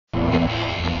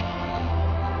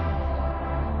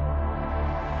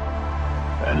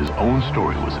his own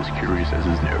story was as curious as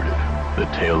his narrative. The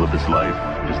tale of his life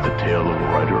is the tale of a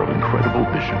writer of incredible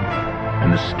vision,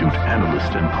 an astute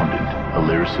analyst and pundit, a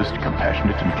lyricist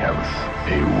compassionate and callous,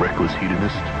 a reckless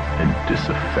hedonist and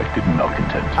disaffected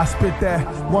malcontent. I spit that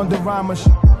wonder-rhymer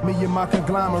me and my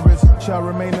conglomerates shall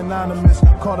remain anonymous,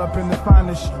 caught up in the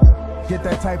finest Get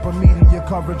that type of media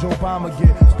coverage Obama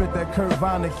get. Spit that Kurt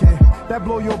Vonnegut. That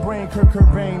blow your brain, Kurt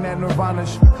Cobain, that Nirvana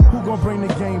shit. Who gon' bring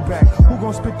the game back? Who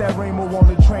gon' spit that rainbow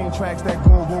on the train tracks? That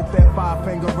gold rope, that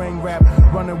five-finger ring rap.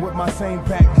 Running with my same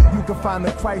pack. You can find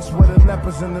the Christ where the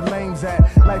lepers and the lames at.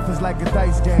 Life is like a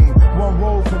dice game. One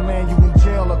roll can land you in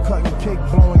jail or cutting cake,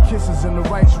 blowing kisses in the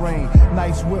rice rain.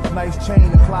 Nice whip, nice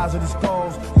chain, the closet of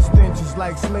skulls. The stench is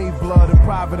like slave blood and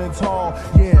Providence Hall.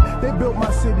 Yeah, they built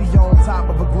my city on top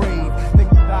of a grave.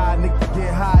 Nigga die, nigga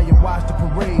get high and watch the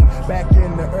parade. Back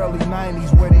in the early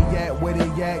 90s, where they at, where they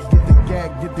at?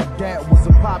 Get the gat was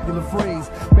a popular phrase.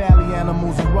 Bally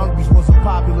animals and rugbies was a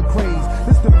popular craze.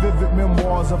 This the vivid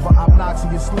memoirs of an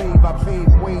obnoxious slave. I paid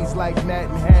ways like Nat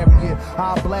and Harriet.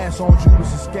 I'll blast on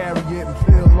Judas Iscariot and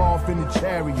peel off in the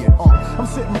chariot. I'm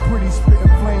sitting pretty, spitting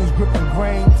flames, gripping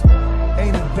grains.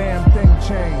 Ain't a damn thing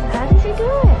changed. How does he do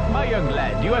it? My young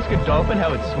lad, do you ask a dolphin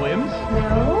how it swims?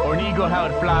 No. Or an eagle how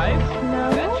it flies? No.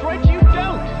 That's right, you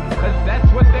don't. Because that's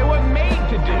what they were made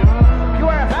to do. You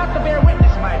are about to bear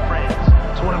witness, my friends,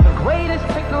 to one of the greatest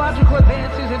technological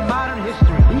advances in modern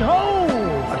history. Behold,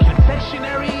 a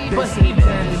confectionery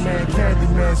behemoth.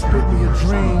 Candyman, spit me a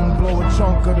dream. Blow a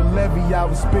chunk of the levee out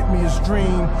and spit me a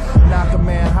stream. Knock a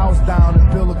man house down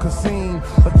and build a casino.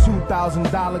 A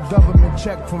 $2,000 government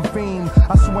check from Fiend.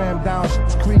 I swam down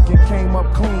Shit's Creek and came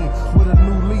up clean with a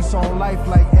new lease on life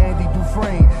like Andy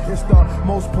Dufresne. It's the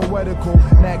most poetical,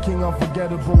 Nat King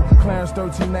unforgettable. Clarence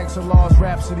 13 XLR's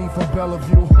Rhapsody from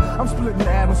Bellevue. I'm splitting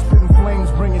atoms, spitting flames,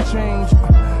 bringing change.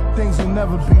 Things will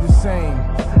never be the same.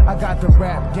 I got the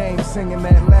rap game singing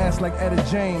that last like Etta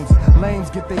James. Lanes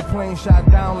get they plane shot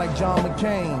down like John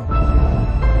McCain.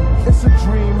 It's a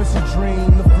dream, it's a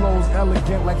dream. The flow's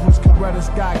elegant like Miss Coretta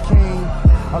Scott King.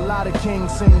 A lot of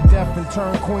kings sing death and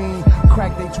turn queen.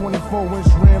 Crack they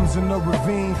 24-inch rims in the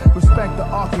ravine. Respect the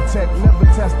architect, never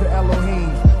test the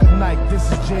Elohim. Good night, this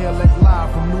is JLX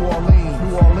live from New Orleans.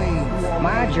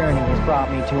 My journey has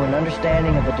brought me to an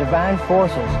understanding of the divine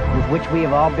forces with which we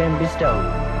have all been bestowed.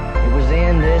 It was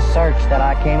in this search that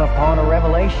I came upon a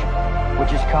revelation,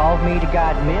 which has called me to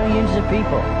guide millions of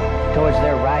people towards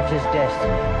their righteous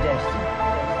destiny.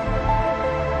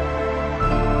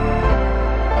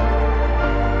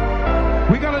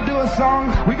 We're gonna do a song.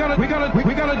 We're gonna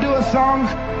do a song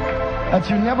that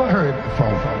you never heard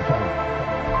before.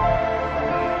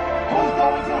 Who's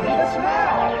going to hit us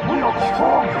now? We are the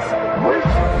strongest.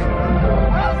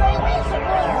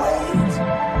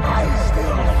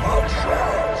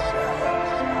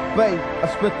 Babe, I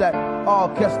spit that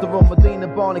orchestral, Medina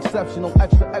born exceptional,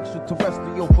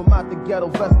 extraterrestrial, from out the ghetto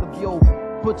vestibule.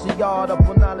 Put your yard up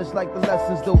on knowledge like the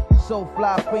lessons do. So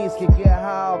fly fiends can get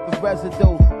high off the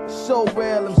residue. So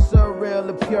real and surreal,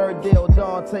 the pure deal.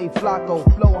 Dante Flacco,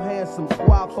 flow handsome,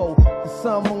 guapo. The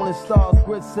sun, moon, and stars,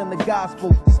 grits in the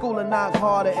gospel. School and knock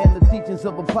harder and the teachings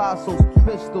of apostles.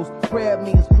 Pistols, prayer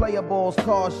meetings, player balls,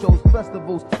 car shows,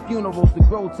 festivals, funerals. The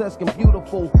grotesque and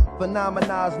beautiful,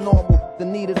 phenomena's normal. The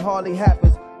needed hardly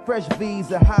happens. Fresh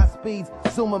V's at high speeds,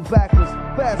 zooming backwards,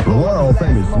 fast. The world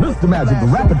famous Mr. Magic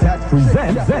Rap Attacks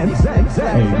presents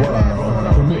Hey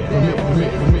World Premiere.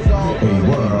 Hey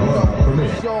World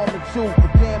Premiere. Show 'em the truth,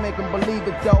 but can't make 'em believe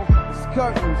it though. It's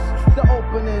curtains, the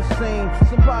opening scene.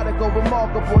 Somebody go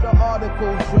remarkable, the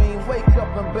article dream. Wake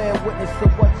up and bear witness to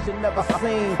what you never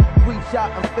seen. Reach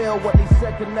out and feel what they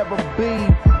said could never be.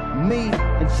 Me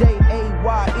and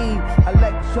J-A-Y-E,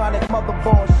 electronic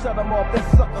motherboard, shut them off, they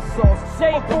sucker sauce.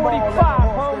 J45,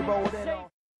 homie.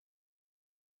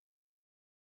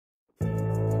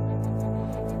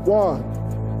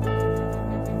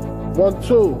 1,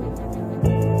 2.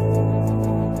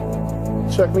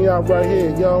 Check me out right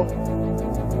here, yo.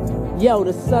 Yo,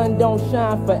 the sun don't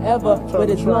shine forever, but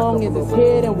as long as it's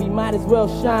here, then we might as well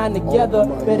shine together.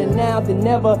 Better now than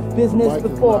never, business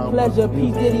before pleasure.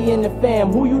 P. Diddy and the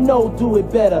fam, who you know do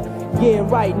it better. Yeah,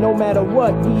 right, no matter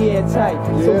what, we airtight.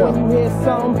 So when you hear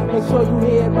something, make sure you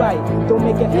hear it right. Don't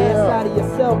make an ass out of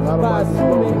yourself by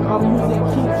assuming our music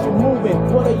keeps you moving.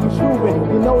 What are you proving?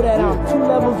 You know that I'm 2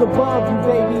 levels above you,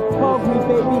 baby. Hug me,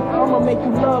 baby, I'ma make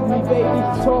you love me, baby.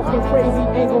 Talking crazy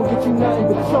ain't gonna get you nothing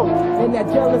but choke. And that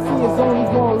jealousy is only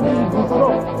gonna leave you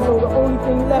broke. So the only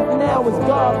thing left now is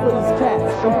God for these cats.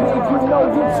 And babe, you know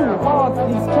you too hard for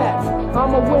these cats.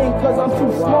 I'ma win cause I'm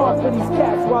too smart for these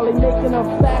cats. While they making up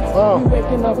facts, We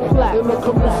waking up flat. In the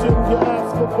commission, you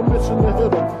ask for permission to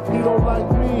hit him. He don't like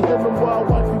me, hit him while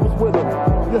wifey was with him.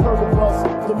 You heard of us,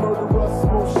 the murderers,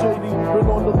 most shady. Been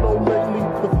on the low lately,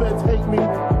 the feds hate me.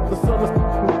 The sun is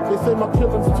they say my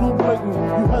killing's too blatant.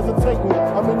 You hesitating,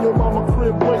 I'm in your mama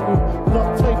crib waiting.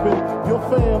 Duct taping, your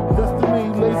fam,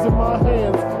 destiny lays in my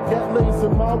hands. Gat lays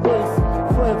in my waist.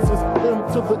 Francis, M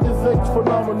to the is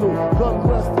phenomenal. Gun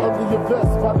rest under your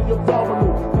vest, by the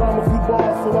abdominal. Rhyme a few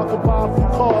bars so I can buy a few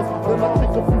cars. Then I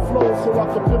kick a few flows so I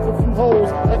can pimp a few hoes.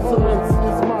 Excellence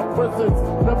is my presence.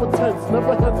 Never tense,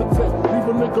 never hesitate. Leave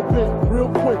a nigga bent, real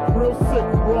quick, real sick.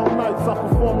 Raw nights, I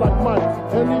perform like Mike.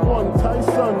 Anyone,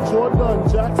 Tyson, Jordan,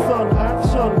 Jackson,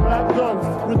 action, back guns,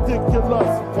 ridiculous.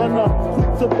 And I'm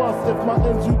quick to bust if my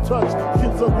ends you touch.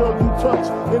 Kids or girl you touch.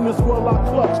 In this world I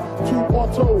clutch. Two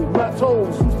auto,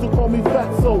 matos. Used to call me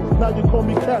Fatso, now you call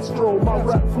me Castro. My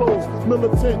rap flows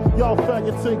militant, y'all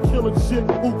faggots ain't killing shit.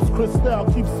 Oops, Cristal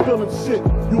keep spilling shit.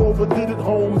 You overdid it,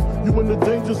 Holmes. You in the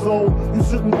danger zone. You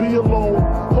shouldn't be alone.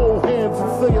 Hold hands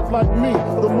and say it like me,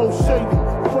 the most shady.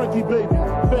 Frankie baby,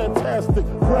 fantastic,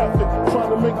 graphic,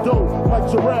 trying to make dough like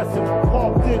Jurassic.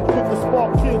 Parked in, quick to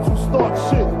spark kids who start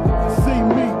shit. See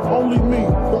me, only me,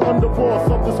 the underboss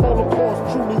of this Holocaust.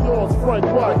 Truly yours, Frank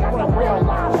White. I got the real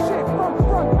live shit from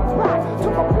front to back. To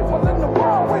my people in the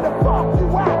world, where the fuck you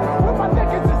at? Where my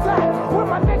niggas is at? Where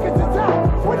my niggas is at?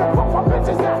 Where the fuck my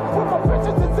bitches at? Where my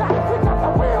bitches is at? We got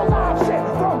the real live shit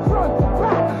from front to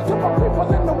back. To my people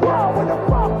in the world, where the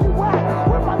fuck you at?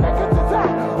 Where my niggas is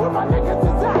at? Where my niggas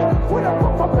is at? Where the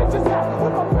fuck my bitches at?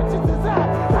 Where my bitches is at?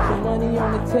 Put your money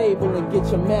on the table and get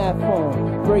your math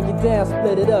on. Break it down,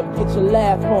 split it up, get your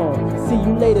laugh on. See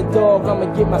you later, dog,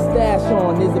 I'ma get my stash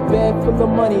on. There's a bag full of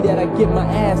money that I get my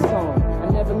ass on. I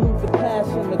never lose the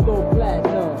passion to go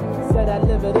platinum. Said I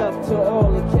live it up till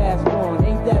all the cash gone.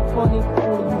 Ain't that funny?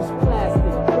 Only use plastic,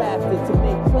 crafted to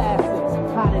make classics.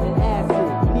 Hotter than acid,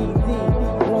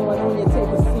 PD, blowing on your tape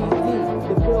of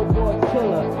CD. The Billboard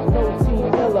killer, no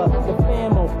team killer. The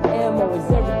famo, ammo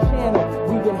is every channel.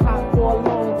 We been hot for a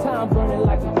long time, burning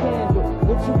like a candle.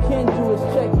 What you can do is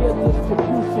check your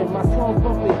distribution. My song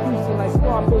bumping Houston like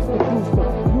Scarface to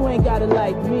Houston. You ain't got it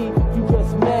like me, you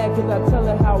just mad cause I tell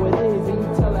her how it is and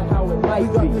you tell her how it might be.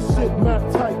 We got this shit map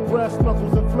tight, brass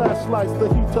knuckles and flashlights. The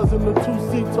heaters and the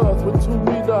two-seaters with 2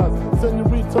 meters.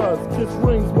 Senoritas, kiss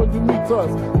rings when you meet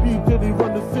us. B. Diddy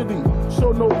run the city,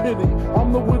 show no pity.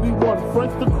 I'm the witty one,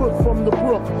 Frank the crook from the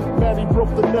brook. Maddie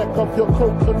broke the neck of your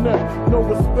coat connect. No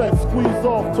respect, squeeze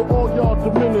off to all y'all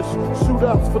diminish.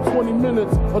 Shootouts for 20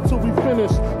 minutes until we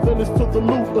finish. Then it's to the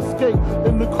loot, escape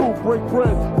in the coupe, break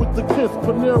bread with the kiss.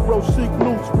 Panero, chic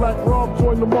loots, Black Rob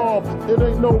join the mob. It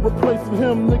ain't no replacing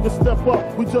him, niggas step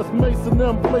up. We just macing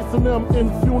them, placing them in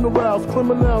funerals.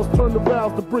 Criminals turn the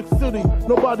vows to Brick City.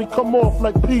 Nobody come off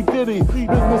like P. Diddy.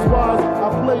 Business wise, I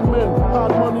play men.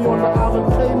 Hide money on the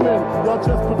island Cayman. Y'all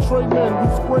just portray men, we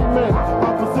spray men.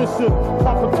 Opposition,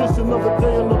 competition of a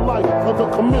day in the life of the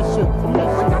commission. We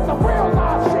got the real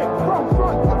live shit from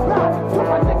front to back. To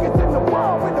my niggas in the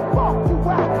world, where the fuck you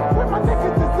at? Where my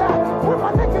niggas is at? Where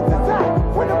my niggas is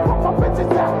at? Where the fuck my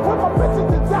bitches at? Where my bitches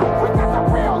is at? We got the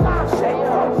real live shit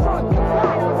from front to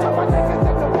back. To my niggas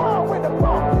in the world, where the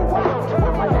fuck you at?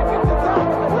 Where my niggas is at?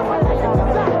 Where my niggas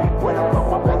is at? Where the fuck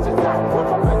my bitches at?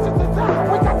 Where my bitches is at?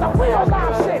 We got the real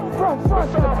live shit from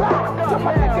front to back. To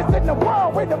my niggas in the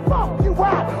world, where the fuck you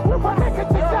at? Where my niggas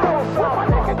is at? Where my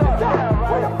niggas is at?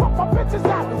 Where the fuck my bitches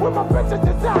at? Where my bitches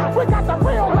is at? We got the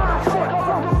real live shit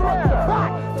from front to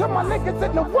back. To my niggas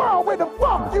in the world, where the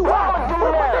fuck you at?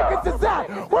 Where my niggas is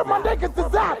at? Where my niggas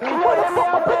is at? Where the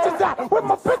fuck my bitches at? Where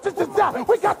my bitches is at?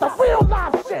 We got the real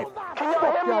live shit.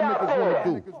 What y'all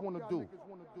niggas wanna do?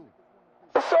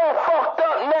 It's all fucked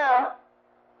up now.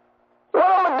 What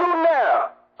I'ma do now?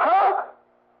 Huh?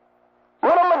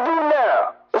 What I'ma do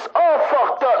now? It's all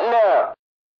fucked up now.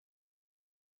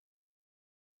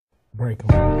 Break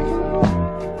 'em.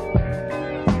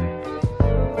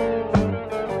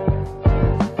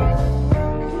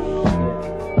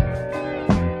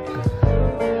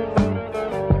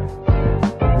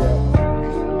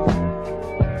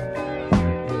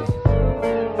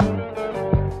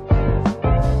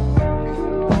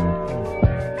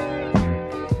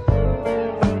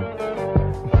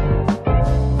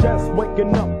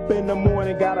 Waking up in the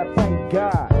morning, gotta thank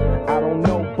God. I don't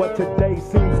know, but today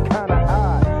seems kinda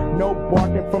odd. No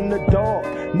barking from the dog,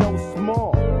 no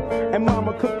small. And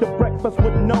mama cooked the breakfast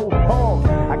with no hog.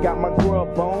 I got my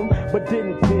grub on, but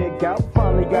didn't dig out.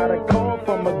 Finally got a call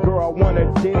from a girl I wanna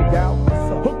dig out.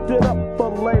 Hooked it up for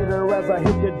later as I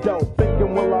hit the dough.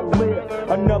 Thinking, will I live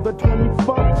another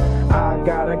 24? I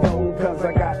gotta go, cause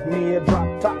I got me a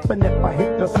drop top. And if I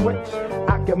hit the switch,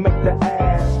 I can make the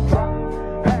ass drop.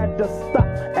 Had to stop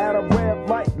at a red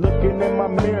light, looking in my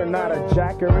mirror, not a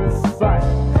jacker in sight.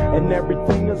 And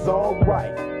everything is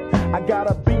alright. I got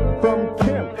a beat from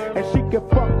Kim, and she can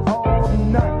fuck all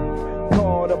night.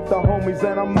 Called up the homies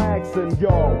and I'm asking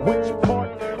y'all, which part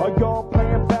are y'all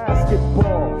playing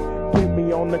basketball? Get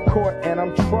me on the court and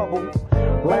I'm troubled.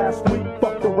 Last week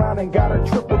fucked around and got a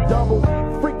triple-double.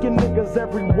 Freaking niggas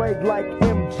every way like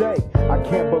MJ. I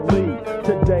can't believe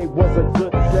today was a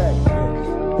good day.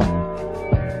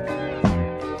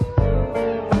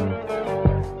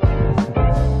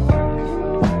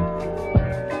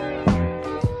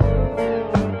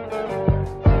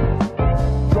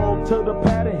 Drove to the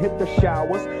pad and hit the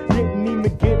showers. Didn't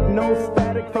even get no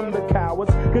static from the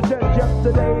cowards. Cause just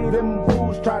yesterday them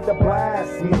fools tried to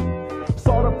blast me.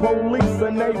 Saw the police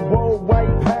and they rolled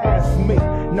right past me.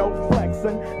 No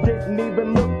flexing, didn't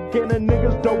even look in a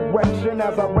nigga's direction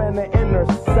as I ran the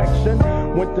intersection.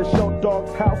 Went to Show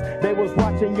Dog's house, they was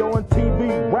watching yo on TV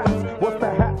raps. What's the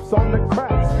haps on the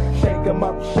craps? Shake 'em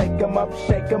up, shake 'em up,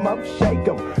 shake 'em up, shake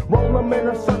 'em. Roll 'em in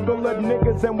a circle of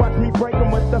niggas and watch me break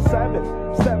 'em with the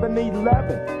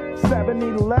 7-11,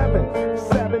 7-11,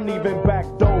 7 even back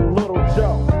door Little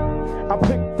Joe. I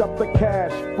picked up the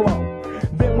cash flow.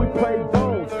 Then we played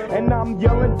those, and I'm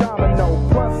yelling domino.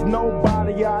 Plus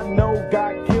nobody I know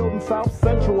got killed in South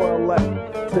Central LA.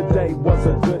 Today was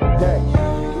a good day.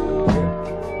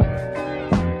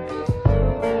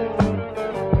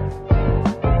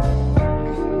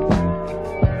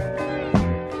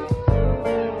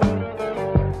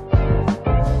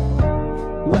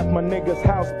 Left my nigga's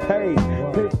house paid.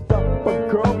 Picked up a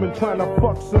girl, been trying to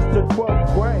fuck since the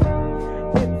 12th grade.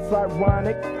 It's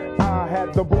ironic. I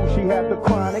had the boo, she had the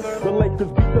chronic. The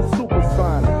Lakers beat the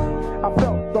Supersonics. I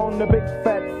felt on the big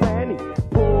fat fanny,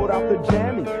 pulled out the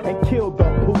jammy and killed the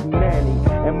poop nanny.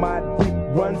 And my dick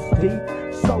runs deep,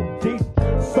 so deep,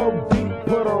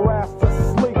 put her ass to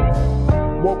sleep.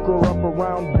 Woke her up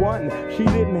around 1. She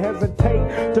didn't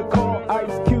hesitate to call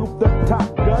Ice Cube the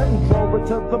top gun. Drove her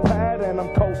to the pad and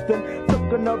I'm coasting.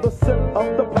 Took another sip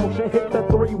of the potion, hit the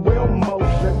 3-wheel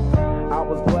motion. I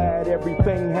was glad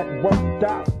everything had worked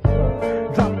out.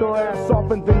 Dropped her ass off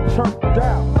and then chirped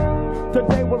out.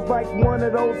 Today was like one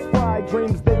of those fly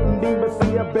dreams. Didn't even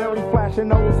see a berry flashing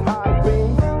those high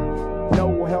beams.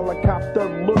 No helicopter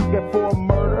looking for a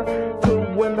murder.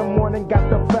 2 in the morning got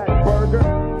the fat burger.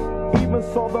 Even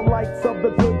saw the lights of the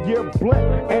Goodyear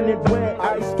blimp, and it read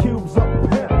Ice Cube's a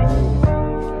pimp.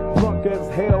 Drunk as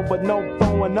hell but no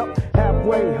throwing up.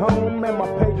 Halfway home and my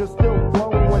pager's still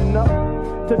blowing up.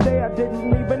 Today I didn't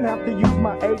even have to use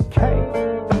my AK.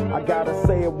 I gotta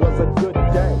say it was a good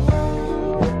day.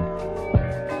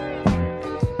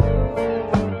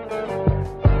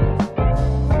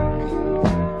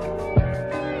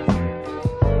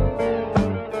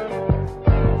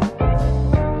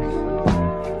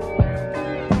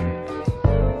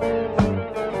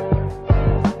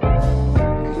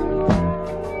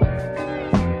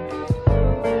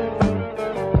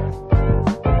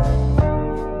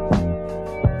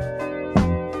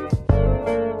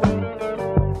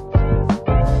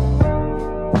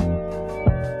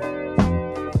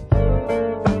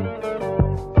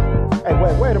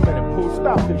 Wait a minute, Pooh,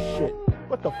 stop this shit.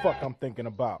 What the fuck I'm thinking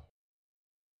about?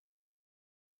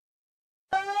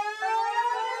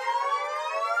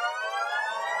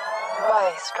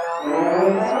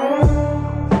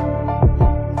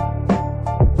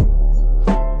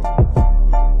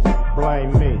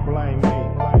 Blame me, blame me,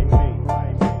 blame me,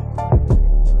 blame me.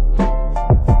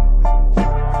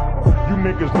 You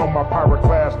niggas know my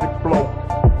pyroclastic flow.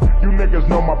 You niggas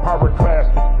know my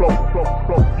pyroclastic flow, flow,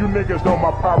 flow. You niggas know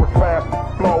my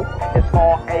pyroclastic flow. It's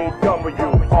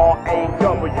R-A-W,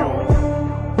 R-A-W.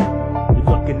 You're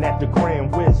looking at the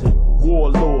Grand Wizard,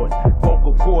 Warlord,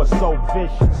 vocal cords so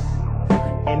vicious.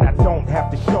 And I don't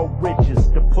have to show riches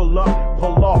to pull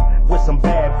off with some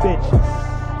bad bitches.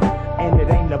 And it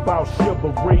ain't about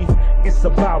chivalry, it's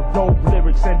about dope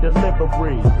lyrics and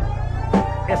delivery.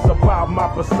 It's about my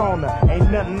persona. Ain't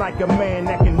nothing like a man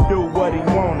that can do what he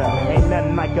wanna. Ain't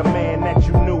nothing like a man that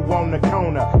you knew on the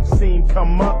corner. Seen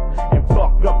come up and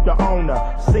fuck up the owner.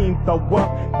 Seen throw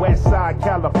up Westside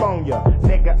California.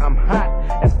 Nigga, I'm hot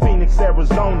as Phoenix,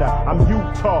 Arizona. I'm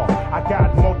Utah, I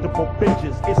got multiple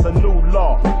bitches. It's a new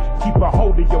law. Keep a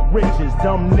hold of your riches.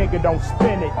 Dumb nigga, don't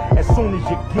spin it. As soon as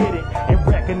you get it and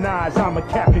recognize I'm a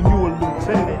captain, you a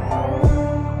lieutenant.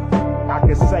 I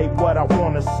can say what I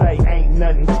wanna say, ain't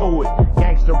nothing to it.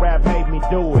 Gangsta rap made me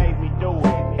do it.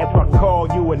 If I call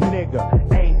you a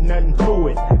nigga, ain't nothing to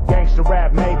it. Gangsta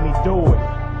rap made me do it.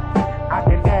 I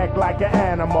can act like an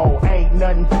animal, ain't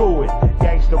nothing to it.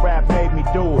 Gangsta rap made me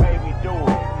do it.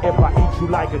 If I eat you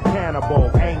like a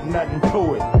cannibal, ain't nothing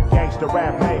to it. Gangsta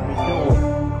rap made me do it.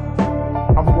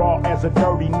 I'm raw as a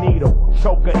dirty needle,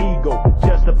 choke a eagle,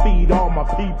 just to feed all my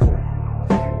people.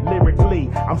 Lyrically,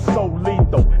 I'm so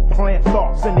lethal, plant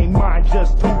thoughts in their mind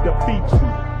just to defeat you.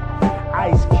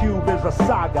 Ice Cube is a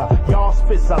saga, y'all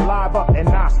spit saliva and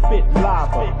I spit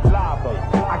lava.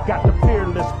 I got the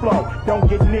fearless flow, don't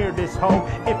get near this hoe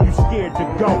if you scared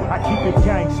to go. I keep it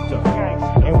gangsta,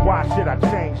 and why should I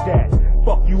change that?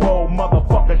 Fuck you old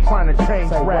motherfucker trying to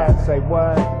change rap. Say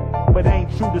what? But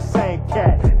ain't you the same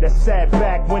cat that sat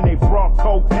back when they brought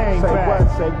cocaine back?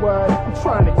 Say what? I'm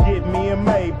trying to get me a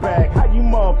Maybach. How you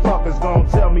motherfuckers gonna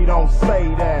tell me don't say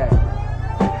that?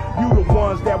 You the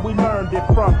ones that we learned it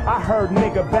from. I heard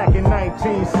nigga back in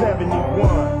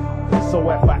 1971. So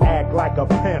if I act like a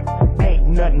pimp, ain't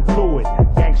nothing to it.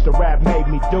 Gangsta rap made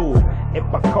me do it. If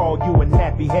I call you a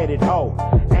nappy-headed hoe,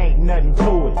 ain't nothing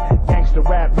to it. Gangsta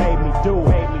rap made me do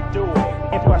it.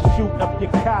 If I shoot up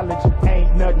your college,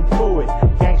 ain't nothing to it.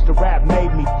 Gangsta rap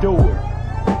made me do it.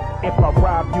 If I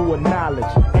rob you of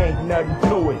knowledge, ain't nothing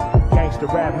to it. Gangsta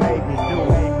rap made me do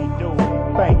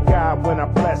it. Thank God when I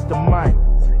bless the mic,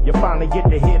 you finally get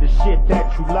to hear the shit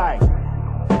that you like.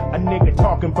 A nigga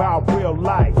talking about real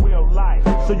life,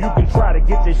 so you can try to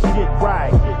get this shit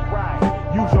right.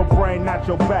 Use your brain, not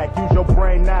your back. Use your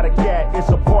brain, not a gat. It's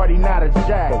a party, not a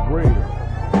jack. For real.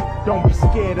 Don't be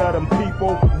scared of them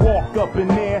people. Walk up in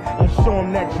there and show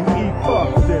them that you eat.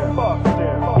 Fuck them.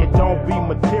 It don't be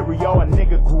material. A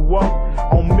nigga grew up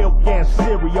on milk and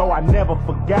cereal. I never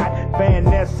forgot Van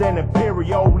Ness and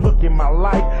Imperial. Look in my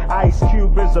life, Ice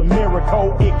Cube is a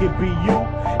miracle. It could be you.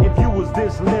 If you was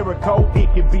this lyrical,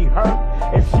 it could be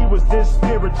her. If she was this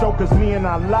spiritual, cause me and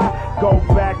Allah go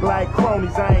back like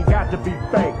cronies. I ain't got to be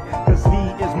fake, cause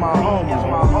he is my homie.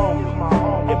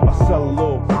 If I sell a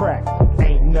little crack,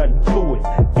 ain't nothing to it.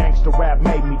 Gangsta rap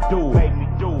made me do it.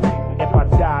 If I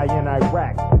die in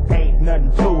Iraq, ain't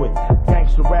nothing to it.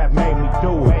 Gangsta rap made me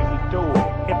do it.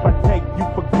 If I take you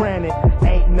for granted,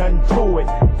 ain't nothing to it.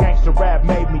 Gangsta rap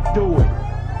made me do it.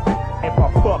 If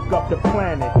I fuck up the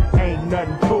planet, ain't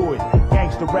nothing to it.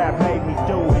 Gangsta rap made me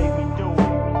do it.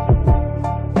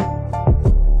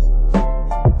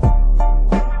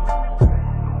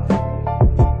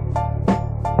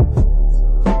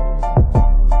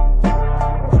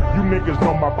 Niggas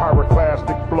know my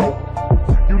pyroclastic flow.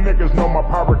 You niggas know my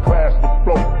pyroclastic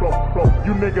flow.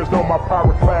 You niggas know my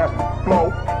pyroclastic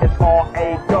flow. It's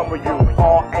R-A-W.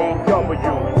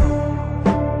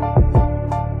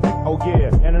 Oh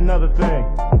yeah, and another thing.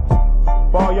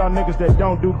 For all y'all niggas that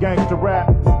don't do gangsta rap,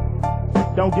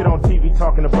 don't get on TV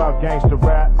talking about gangsta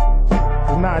rap.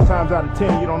 Cause 9 times out of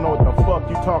 10 you don't know what the fuck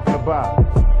you talking about.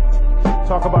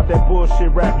 Talk about that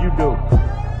bullshit rap you do.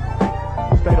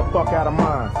 Stay the fuck out of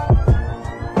mine.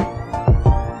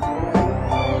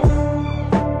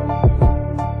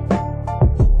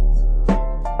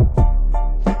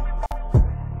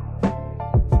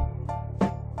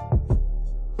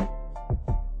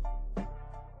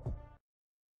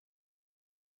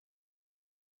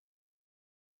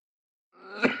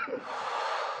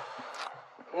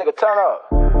 Nigga, turn up.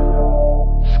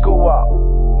 School up.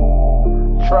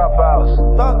 Trap house.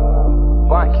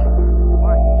 Blanket.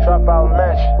 Trap out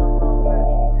mansion.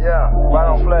 Yeah, right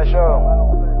on flash up.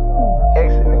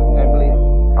 Exit, nigga. Can't believe it.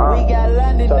 We got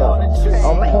London on the train.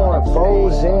 I'm pouring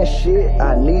foes and shit.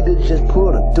 I need to just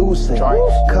put a deuce in.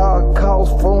 Car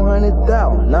cost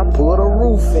 400,000. I put a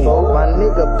roof in. My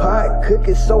nigga pot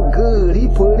cooking so good, he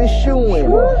put his shoe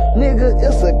in. Nigga,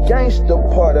 it's a gangster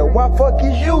party. Why fuck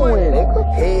is you in?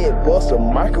 Head bust a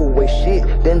microwave shit,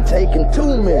 then taking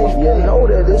 2 minutes. You know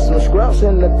that there's some scraps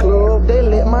in the club. They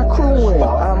let my crew in.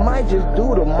 I might just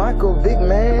do the Michael Vick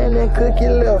man and cook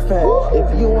your left hand.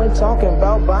 If you ain't talking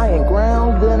about buying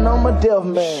ground, then I'm a deaf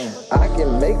man. I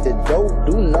can make the dope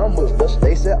do numbers, but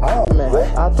they said, oh man.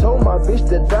 I told my bitch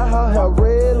to dye her hair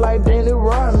red like Danny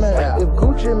Rodman. If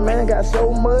Gucci man got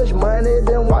so much money,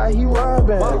 then why he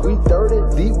robbing? We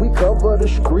 30 deep, we cover the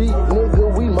street,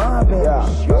 nigga, we mobbing.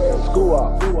 School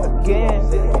out. Again,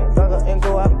 fuck and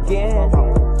go out again.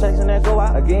 Chasing that go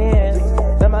out again.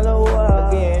 Let my little water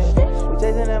again. We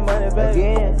chasing that money back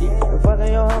again. We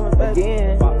fucking your homies back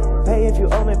again. Hey, if you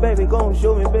owe me, baby, gon'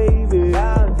 show me, baby.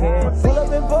 Again. Pull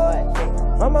up and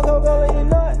boy, I'ma go let you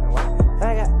know it.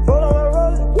 I got roll on my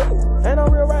roller, and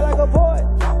I'm real right like a boy.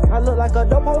 I look like a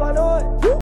dope hole.